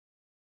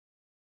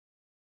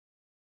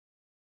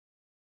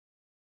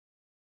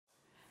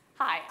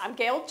Hi, I'm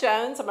Gail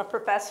Jones. I'm a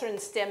professor in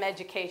STEM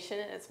education,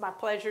 and it's my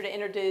pleasure to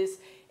introduce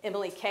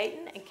Emily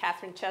Cayton and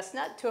Katherine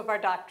Chesnutt, two of our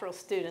doctoral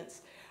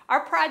students. Our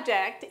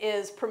project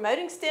is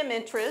promoting STEM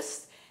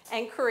interests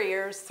and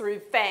careers through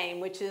FAME,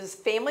 which is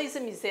Families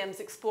and Museums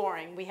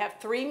Exploring. We have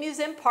 3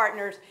 museum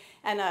partners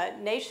and a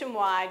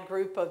nationwide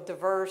group of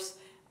diverse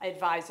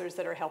advisors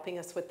that are helping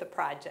us with the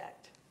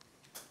project.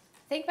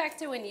 Think back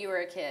to when you were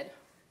a kid.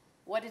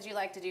 What did you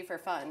like to do for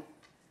fun?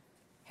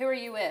 Who are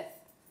you with?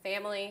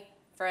 Family?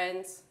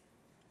 Friends?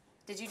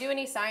 Did you do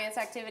any science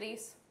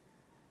activities?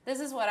 This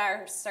is what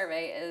our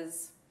survey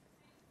is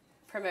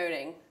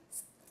promoting,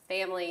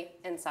 family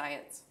and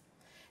science.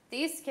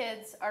 These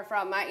kids are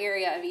from my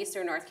area of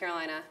Eastern North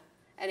Carolina,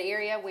 an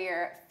area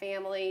where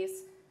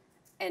families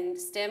and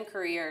STEM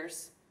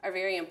careers are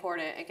very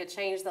important and could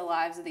change the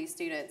lives of these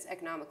students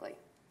economically.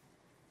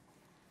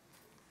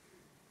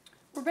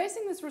 We're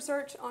basing this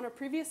research on a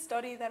previous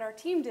study that our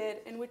team did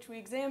in which we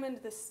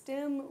examined the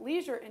STEM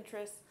leisure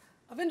interests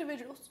of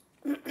individuals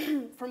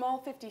from all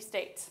 50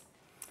 states.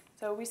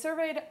 So we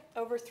surveyed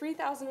over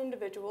 3,000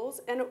 individuals,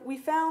 and we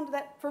found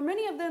that for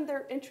many of them,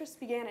 their interests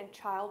began in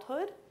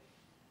childhood.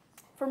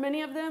 For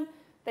many of them,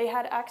 they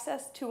had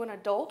access to an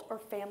adult or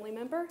family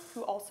member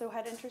who also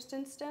had interest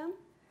in STEM.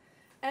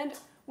 And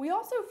we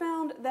also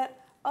found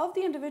that of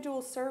the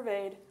individuals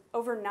surveyed,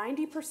 over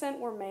 90%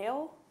 were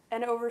male,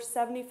 and over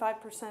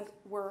 75%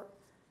 were,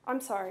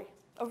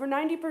 over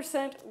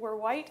 90% were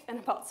white, and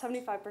about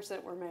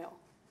 75% were male.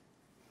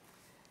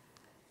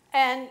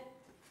 And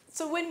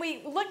so when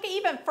we look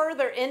even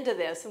further into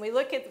this and we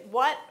look at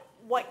what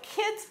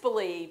kids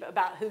believe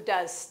about who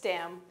does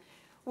STEM,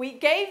 we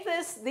gave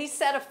these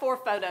set of 4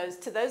 photos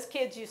to those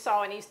kids you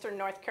saw in Eastern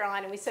North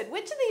Carolina. And we said,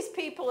 which of these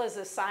people is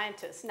a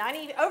scientist?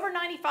 Over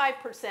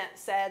 95%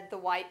 said the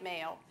white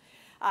male.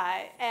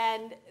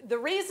 And the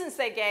reasons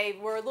they gave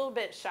were a little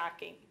bit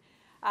shocking.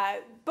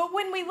 But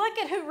when we look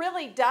at who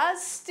really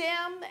does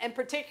STEM, and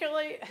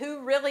particularly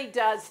who really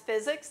does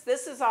physics,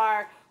 this is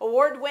our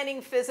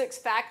award-winning physics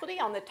faculty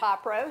on the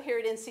top row here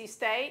at NC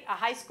State, a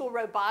high school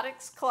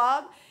robotics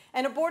club,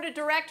 and a board of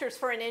directors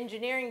for an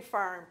engineering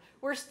firm.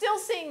 We're still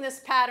seeing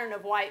this pattern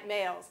of white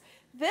males.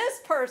 This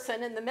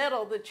person in the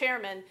middle, the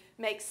chairman,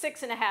 makes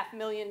 $6.5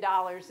 million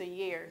a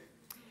year.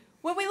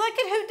 When we look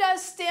at who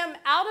does STEM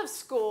out of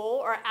school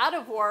or out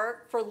of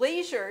work for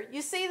leisure,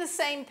 you see the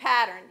same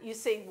pattern. You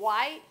see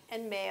white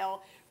and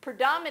male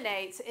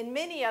predominates in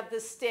many of the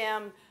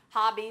STEM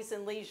hobbies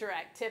and leisure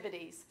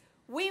activities.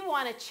 We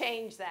want to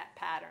change that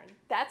pattern.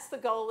 That's the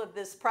goal of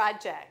this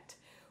project.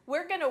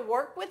 We're going to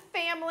work with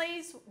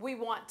families. We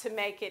want to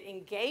make it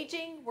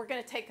engaging. We're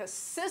going to take a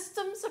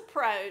systems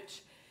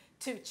approach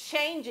to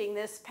changing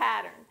this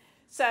pattern.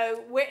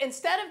 So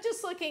instead of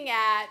just looking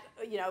at,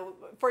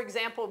 for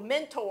example,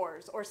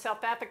 mentors or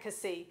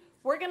self-efficacy,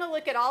 we're going to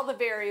look at all the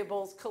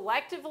variables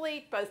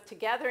collectively, both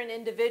together and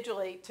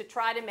individually, to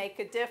try to make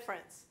a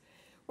difference.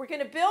 We're going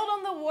to build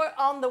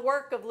on the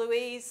work of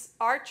Louise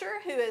Archer,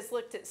 who has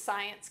looked at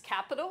science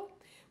capital,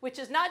 which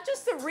is not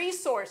just the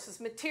resources,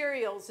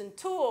 materials, and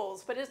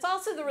tools, but it's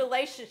also the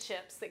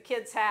relationships that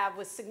kids have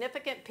with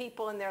significant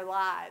people in their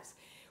lives.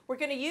 We're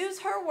going to use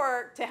her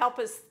work to help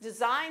us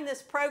design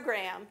this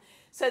program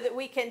so that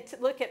we can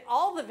look at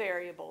all the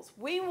variables.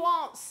 We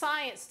want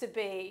science to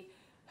be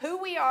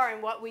who we are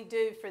and what we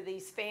do for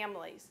these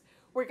families.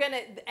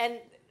 And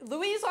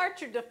Louise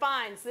Archer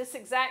defines this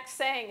exact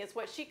saying as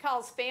what she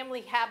calls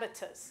family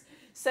habitus,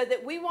 so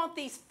that we want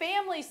these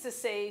families to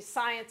see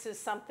science as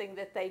something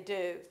that they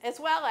do, as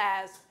well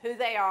as who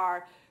they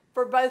are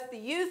for both the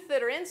youth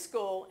that are in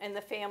school and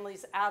the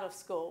families out of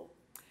school.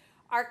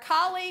 Our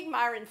colleague,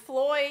 Myron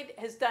Floyd,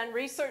 has done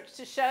research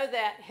to show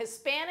that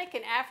Hispanic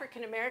and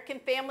African American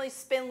families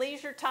spend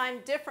leisure time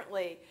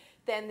differently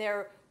than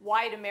their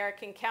white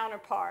American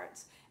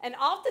counterparts. And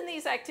often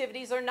these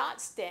activities are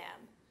not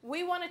STEM.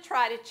 We want to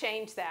try to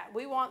change that.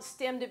 We want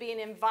STEM to be an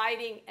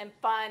inviting and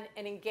fun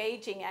and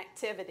engaging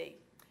activity.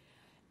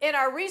 In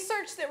our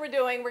research that we're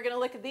doing, we're going to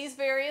look at these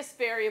various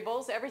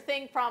variables,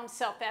 everything from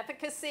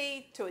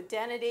self-efficacy to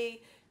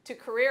identity to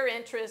career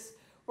interests.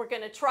 We're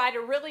going to try to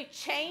really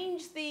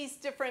change these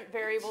different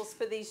variables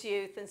for these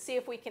youth and see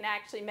if we can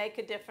actually make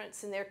a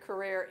difference in their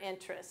career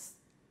interests.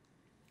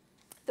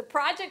 The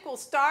project will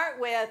start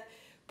with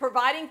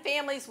providing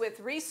families with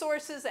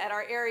resources at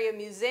our area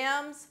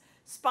museums,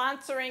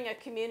 sponsoring a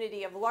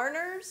community of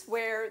learners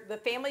where the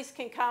families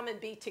can come and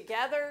be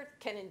together,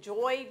 can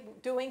enjoy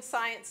doing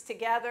science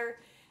together,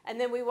 and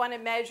then we want to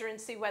measure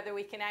and see whether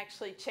we can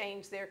actually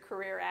change their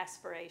career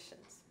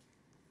aspirations.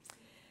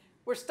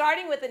 We're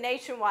starting with a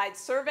nationwide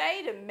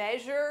survey to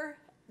measure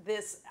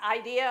this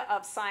idea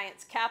of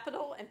science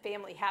capital and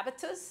family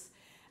habitus.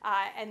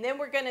 And then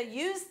we're going to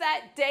use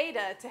that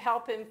data to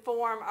help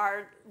inform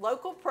our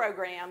local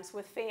programs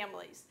with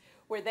families,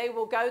 where they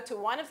will go to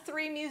one of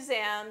 3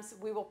 museums.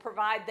 We will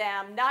provide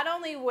them not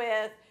only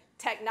with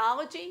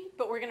technology,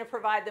 but we're going to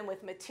provide them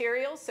with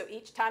materials. So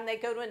each time they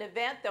go to an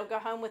event, they'll go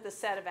home with a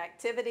set of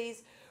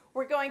activities.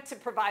 We're going to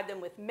provide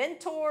them with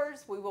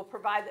mentors. We will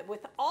provide them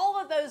with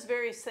all of those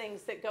various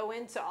things that go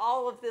into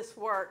all of this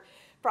work,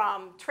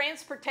 from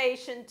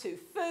transportation to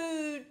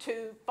food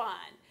to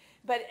fun.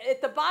 But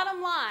at the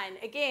bottom line,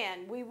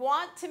 again, we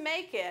want to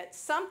make it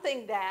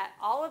something that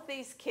all of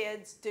these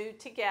kids do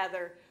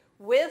together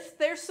with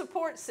their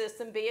support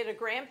system, be it a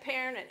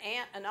grandparent, an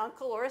aunt, an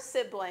uncle, or a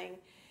sibling.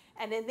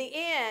 And in the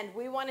end,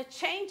 we want to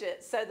change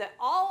it so that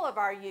all of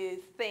our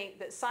youth think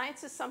that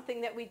science is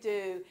something that we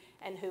do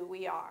and who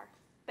we are.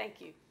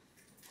 Thank you.